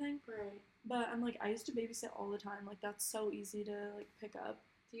or anything. Right. But I'm like, I used to babysit all the time. Like that's so easy to like pick up.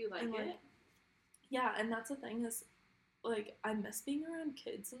 Do you like it? Yeah, and that's the thing is like I miss being around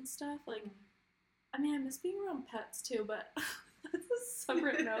kids and stuff. Like I mean I miss being around pets too, but that's a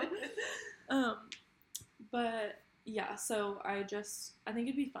separate note. But yeah, so I think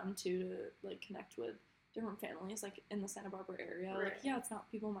it'd be fun too to like connect with different families like in the Santa Barbara area. Like yeah, it's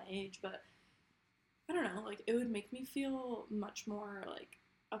not people my age, but I don't know, like it would make me feel much more like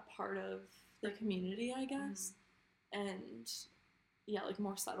a part of the community, I guess. And yeah, like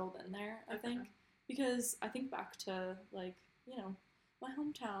more settled in there, I think. Because I think back to like, you know, my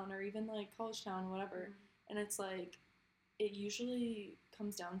hometown or even like college town, whatever, and it's like it usually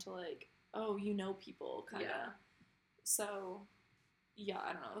comes down to like, oh, you know people kind of. So yeah,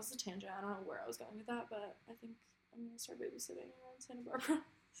 I don't know, it was a tangent. I don't know where I was going with that, but I think I'm gonna start babysitting around Santa Barbara.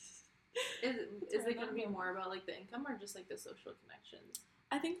 Is it gonna be more about like the income or just like the social connections?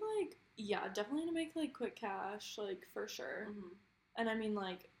 I think like yeah, definitely to make like quick cash, like for sure. And I mean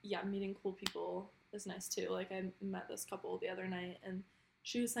like yeah, meeting cool people is nice too. Like I met this couple the other night, and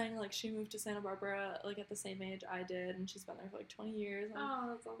she was saying like she moved to Santa Barbara like at the same age I did, and she's been there for like 20 years. And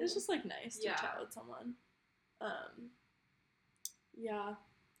oh, that's awesome. It's just like nice to chat with someone. Yeah.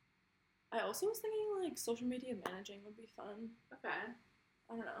 I also was thinking like social media managing would be fun. Okay.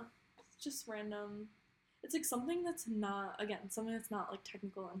 I don't know. It's just random. It's like something that's not like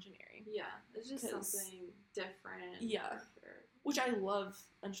technical engineering. Yeah, it's just something different. Yeah. For sure. Which I love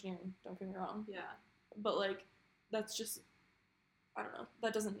engineering, don't get me wrong. Yeah. But like that's just, I don't know,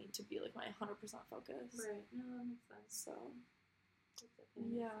 that doesn't need to be like my 100% focus. Right. No, that makes sense. So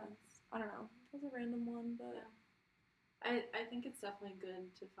yeah. I don't know. It was a random one, but I think it's definitely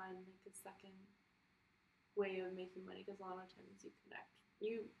good to find like a second way of making money, because a lot of times you connect.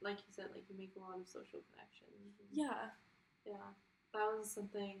 You, like you said, like you make a lot of social connections. Yeah. Yeah. That was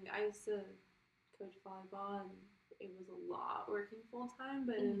something, I used to coach volleyball, and it was a lot working full time,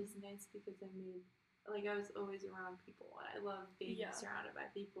 but it was nice because I was always around people, and I love being surrounded by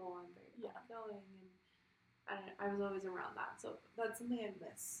people. I'm very outgoing, and I was always around that. So that's something I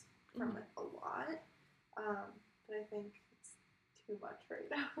miss from it a lot. But I think it's too much right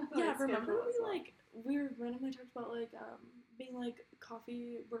now. Yeah, My remember schedule as well. we randomly talked about like being like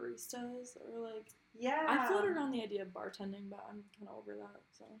coffee baristas or like Yeah. I floated around the idea of bartending, but I'm kind of over that.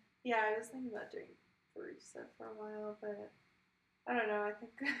 So Yeah, I was thinking about doing barista for a while, but I don't know. I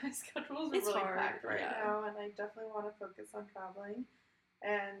think my schedules are It's really hard, packed right yeah. now, and I definitely want to focus on traveling.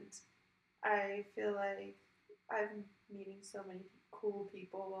 And I feel like I'm meeting so many cool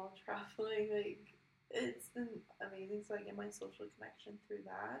people while traveling. Like, it's been amazing. So I get my social connection through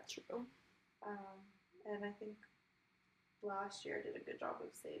that. true. And I think last year I did a good job of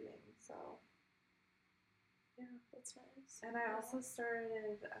saving. So Yeah, that's nice. and I also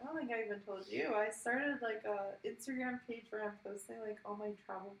started, I don't think I even told you, I started like a Instagram page where I'm posting like all my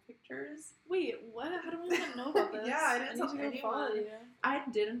travel pictures. Wait, what? How do I not know about this? Yeah, I didn't need tell to go follow anyone. you. I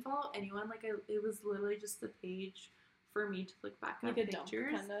didn't follow anyone. Like, it was literally just a page for me to look back Like at a dump,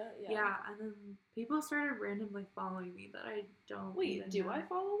 pictures. kinda. Yeah, and then people started randomly following me that I don't Wait, even do know. I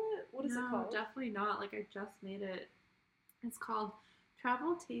follow it? What is it called? Definitely not. Like, I just made it. It's called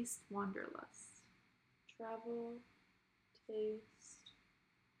Travel Taste Wanderlust. Travel taste.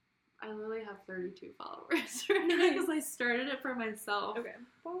 I literally have 32 followers right now because I started it for myself. Okay,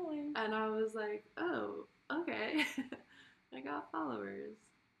 following. And I was like, oh, okay. I got followers.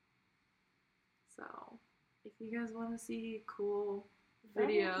 So, if you guys want to see cool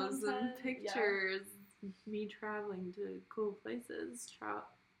videos and pictures, me traveling to cool places,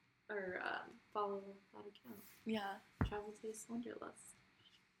 follow that account. Yeah. Travel Taste Wanderlust.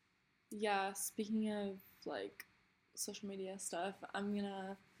 Yeah, speaking of like social media stuff, I'm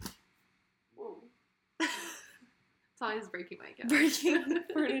gonna Whoa. Talia's breaking my couch. breaking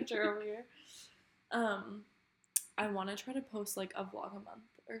furniture over here. I want to try to post like a vlog a month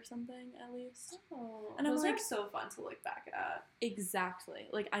or something at least. Oh, and I was those like, are so fun to look back at. Exactly.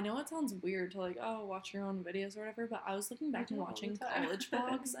 Like, I know it sounds weird to like, oh, watch your own videos or whatever, but I was looking back and do all the watching time. college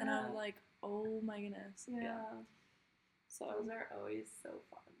vlogs, and I'm Yeah. like, oh my goodness. So Those are always so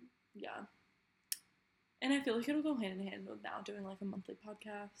fun. yeah. And I feel like it'll go hand in hand with now doing like a monthly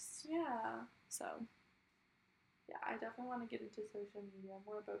podcast. Yeah. So Yeah, I definitely want to get into social media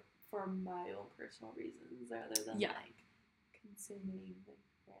more about for my own personal reasons rather than Yeah. like consuming like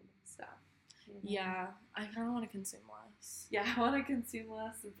random stuff. You know? yeah, I kind of want to consume less. Yeah, I want to consume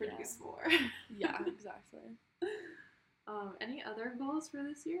less and produce more. Yeah, exactly. Any other goals for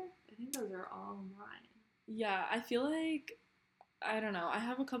this year? I think those are all mine. Yeah, I feel like, I don't know, I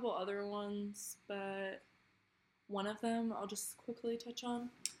have a couple other ones, but one of them I'll just quickly touch on.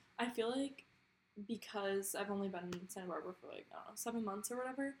 I feel like because I've only been in Santa Barbara for like, I don't know, 7 months or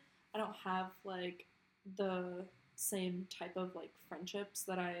whatever, I don't have like the same type of like friendships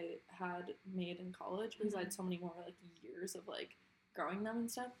that I had made in college because I had so many more like years of like growing them and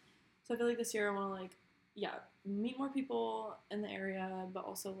stuff. So I feel like this year I want to like, yeah, meet more people in the area, but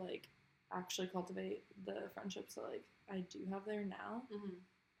also like actually cultivate the friendships that like I do have there now.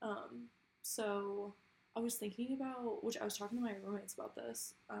 So I was thinking about, which I was talking to my roommates about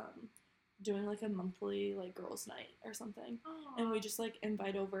this, doing like a monthly like girls' night or something. Aww. And we just like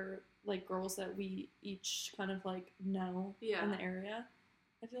invite over like girls that we each kind of like know in the area.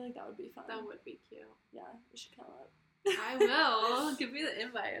 I feel like that would be fun. That would be cute. Yeah, we should come up. I will. Give me the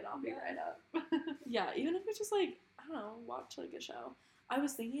invite and I'll be right up. Yeah, even if it's just like, I don't know, watch like a show. I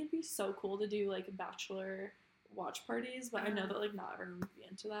was thinking it'd be so cool to do like bachelor watch parties, but I know that like not everyone would be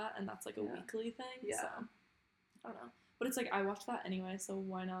into that, and that's like a weekly thing. Yeah. So I don't know. But it's like I watch that anyway, so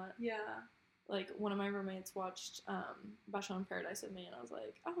why not? Yeah. Like one of my roommates watched Bachelor in Paradise with me, and I was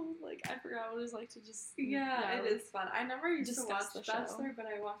like, oh, like I forgot what it was like to just it is fun. I never used to watch the Bachelor, show. but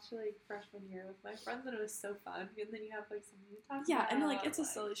I watched it like freshman year with my friends, and it was so fun. And then you have like something to talk about. Yeah, and like it's a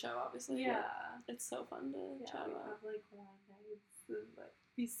silly show, obviously. Yeah. But it's so fun to chat we about. have like long nights and like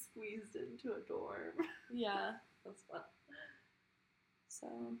be squeezed into a dorm. Yeah. That's fun. So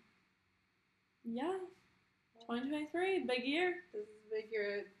yeah. 2023, big year. This is a big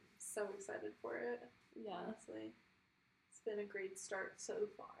year. So excited for it. Yeah. Honestly. It's been a great start so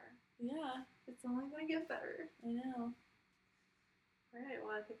far. Yeah. It's only going to get better. I know. Alright,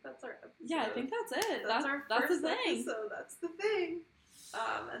 well, I think that's our episode. Yeah, I think that's it. That's our first the thing. episode. That's the thing.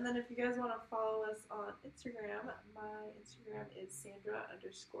 And then if you guys want to follow us on Instagram, my Instagram is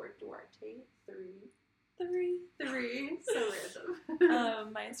Sandra_Duarte3. 3. So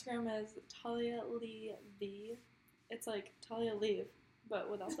random. My Instagram is Talia Lee V. It's like Talia Leave, but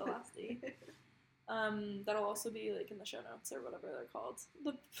without the last D. That'll also be like in the show notes or whatever they're called.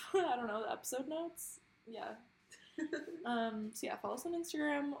 I don't know, the episode notes. Yeah. So yeah, follow us on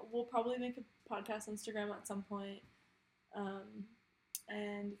Instagram. We'll probably make a podcast Instagram at some point.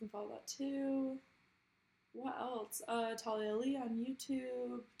 And you can follow that too. What else? Talia Lee on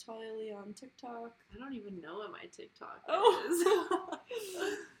YouTube, Talia Lee on TikTok. I don't even know what my TikTok Oh.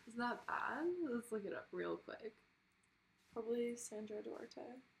 is. Is that bad? Let's look it up real quick. Probably Sandra Duarte.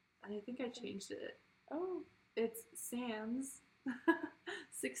 I think I changed it. Oh, It's Sans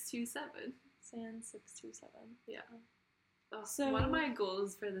 627. Sans627. Yeah. Oh, So- one of my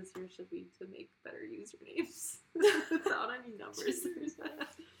goals for this year should be to make better usernames without any numbers.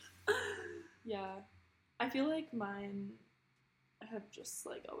 Yeah. I feel like mine have just,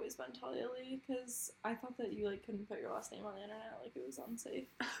 like, always been Talia Lee, because I thought that you, like, couldn't put your last name on the internet, like, it was unsafe,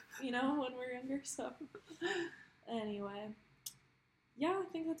 you know, when we were younger, so. Anyway. Yeah, I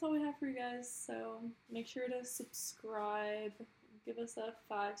think that's all we have for you guys, so make sure to subscribe, give us a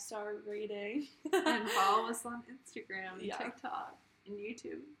 5-star rating. And follow us on Instagram, Yeah. TikTok, and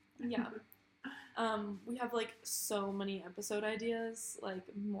YouTube. Yeah. We have, like, so many episode ideas, like,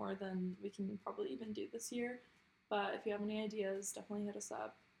 more than we can probably even do this year. But if you have any ideas, definitely hit us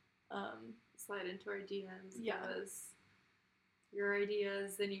up. Slide into our DMs. Yeah. Give us your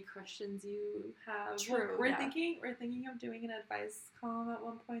ideas, any questions you have. True, We're yeah. thinking of doing an advice column at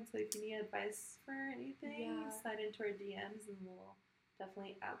one point. So if you need advice for anything, Yeah. slide into our DMs, and we'll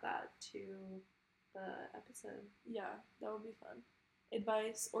definitely add that to the episode. Yeah, that would be fun.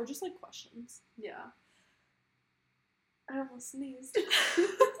 Advice, or just, like, questions. Yeah. I almost sneezed.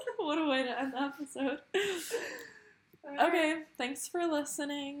 What a way to end the episode. Alright. Okay, thanks for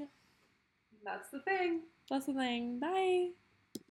listening. That's the thing. That's the thing. Bye.